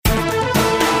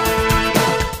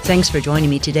Thanks for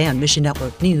joining me today on Mission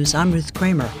Network News. I'm Ruth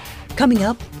Kramer. Coming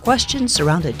up, questions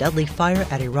surround a deadly fire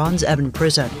at Iran's Evin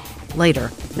prison.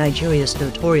 Later, Nigeria's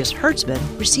notorious herdsmen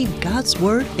received God's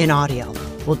word in audio.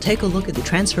 We'll take a look at the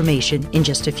transformation in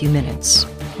just a few minutes.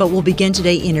 But we'll begin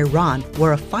today in Iran,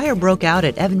 where a fire broke out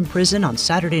at Evin prison on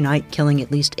Saturday night, killing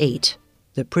at least 8.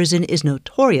 The prison is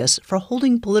notorious for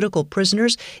holding political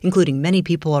prisoners, including many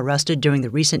people arrested during the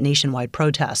recent nationwide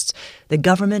protests. The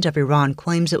government of Iran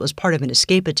claims it was part of an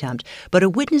escape attempt, but a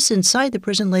witness inside the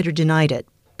prison later denied it.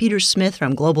 Peter Smith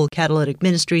from Global Catalytic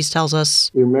Ministries tells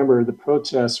us, "You remember the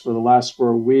protests for the last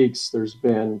 4 weeks. There's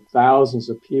been thousands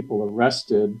of people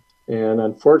arrested, and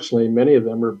unfortunately, many of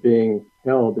them are being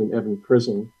held in Evin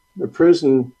prison. The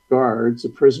prison guards, the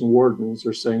prison wardens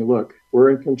are saying, look, we're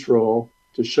in control.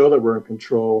 To show that we're in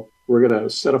control, we're going to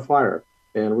set a fire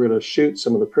and we're going to shoot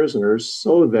some of the prisoners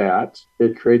so that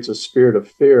it creates a spirit of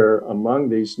fear among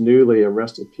these newly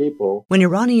arrested people." When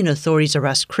Iranian authorities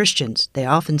arrest Christians, they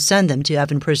often send them to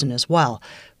Evin prison as well.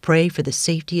 Pray for the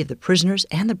safety of the prisoners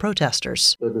and the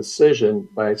protesters. The decision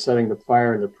by setting the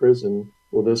fire in the prison,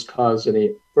 will this cause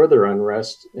any further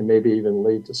unrest and maybe even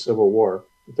lead to civil war?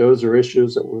 Those are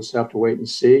issues that we'll just have to wait and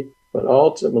see. But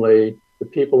ultimately, the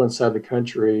people inside the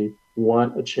country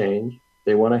want a change.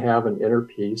 They want to have an inner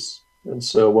peace. And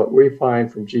so what we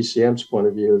find from GCM's point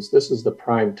of view is this is the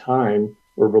prime time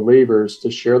for believers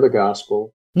to share the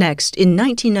gospel. Next, in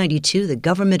 1992, the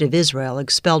government of Israel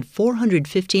expelled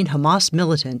 415 Hamas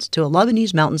militants to a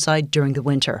Lebanese mountainside during the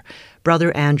winter.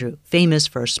 Brother Andrew, famous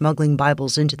for smuggling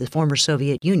Bibles into the former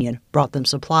Soviet Union, brought them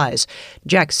supplies.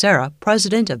 Jack Serra,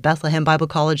 president of Bethlehem Bible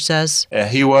College, says,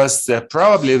 he was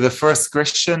probably the first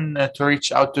Christian to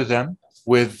reach out to them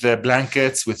with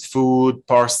blankets, with food,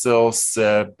 parcels,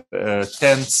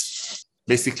 tents,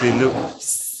 basically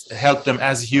help them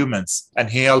as humans. And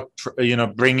he helped,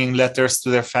 bringing letters to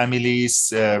their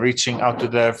families, reaching out to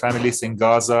their families in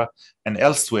Gaza and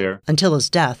elsewhere. Until his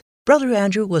death, Brother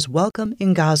Andrew was welcome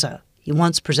in Gaza. He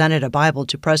once presented a Bible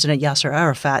to President Yasser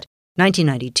Arafat.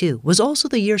 1992 was also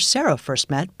the year Sarah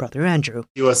first met Brother Andrew.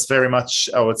 He was very much,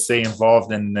 I would say,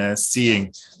 involved in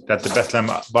seeing that the Bethlehem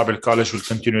Bible College will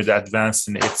continue to advance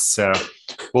in its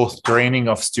both training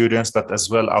of students, but as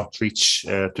well outreach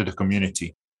to the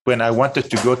community. When I wanted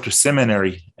to go to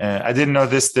seminary, I didn't know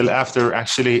this till after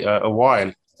actually a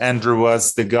while. Andrew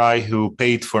was the guy who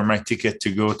paid for my ticket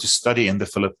to go to study in the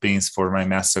Philippines for my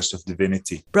Master's of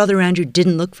Divinity. Brother Andrew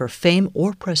didn't look for fame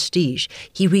or prestige.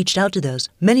 He reached out to those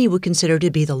many would consider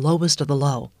to be the lowest of the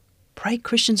low. Pray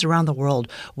Christians around the world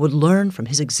would learn from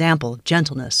his example of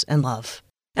gentleness and love.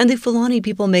 And the Fulani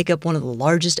people make up one of the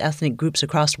largest ethnic groups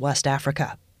across West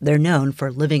Africa. They're known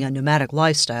for living a nomadic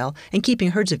lifestyle and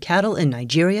keeping herds of cattle in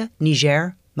Nigeria,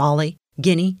 Niger, Mali,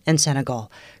 Guinea, and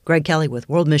Senegal. Greg Kelly with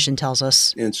World Mission tells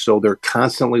us. And so they're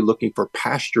constantly looking for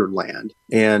pasture land,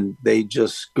 and they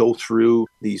just go through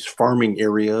these farming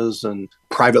areas and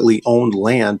privately owned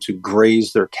land to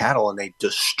graze their cattle, and they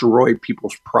destroy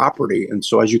people's property. And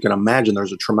so as you can imagine,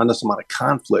 there's a tremendous amount of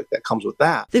conflict that comes with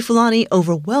that. The Fulani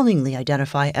overwhelmingly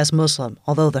identify as Muslim,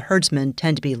 although the herdsmen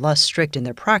tend to be less strict in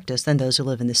their practice than those who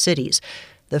live in the cities.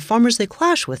 The farmers they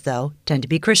clash with, though, tend to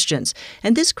be Christians,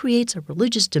 and this creates a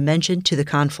religious dimension to the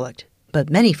conflict. But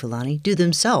many Fulani do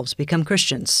themselves become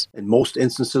Christians. In most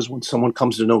instances, when someone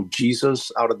comes to know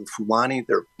Jesus out of the Fulani,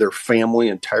 their family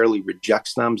entirely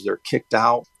rejects them. They're kicked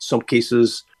out. Some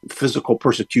cases, physical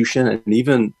persecution, and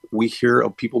even we hear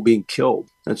of people being killed.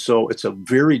 And so it's a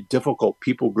very difficult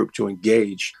people group to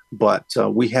engage. But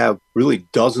we have really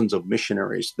dozens of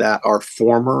missionaries that are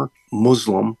former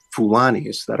Muslim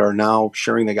Fulanis that are now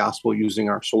sharing the gospel using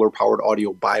our solar-powered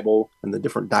audio Bible and the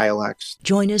different dialects.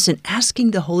 Join us in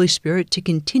asking the Holy Spirit to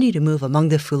continue to move among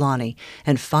the Fulani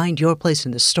and find your place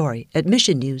in the story at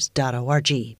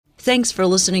missionnews.org. Thanks for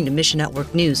listening to Mission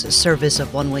Network News, a service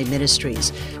of One Way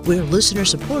Ministries. We're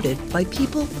listener-supported by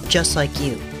people just like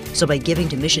you. So by giving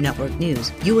to Mission Network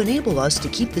News, you enable us to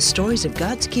keep the stories of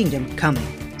God's kingdom coming.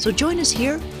 So join us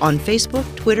here on Facebook,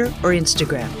 Twitter, or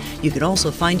Instagram. You can also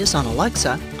find us on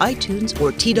Alexa, iTunes,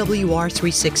 or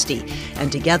TWR360.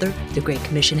 And together, the Great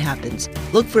Commission happens.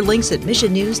 Look for links at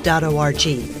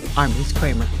missionnews.org. I'm Ruth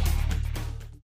Kramer.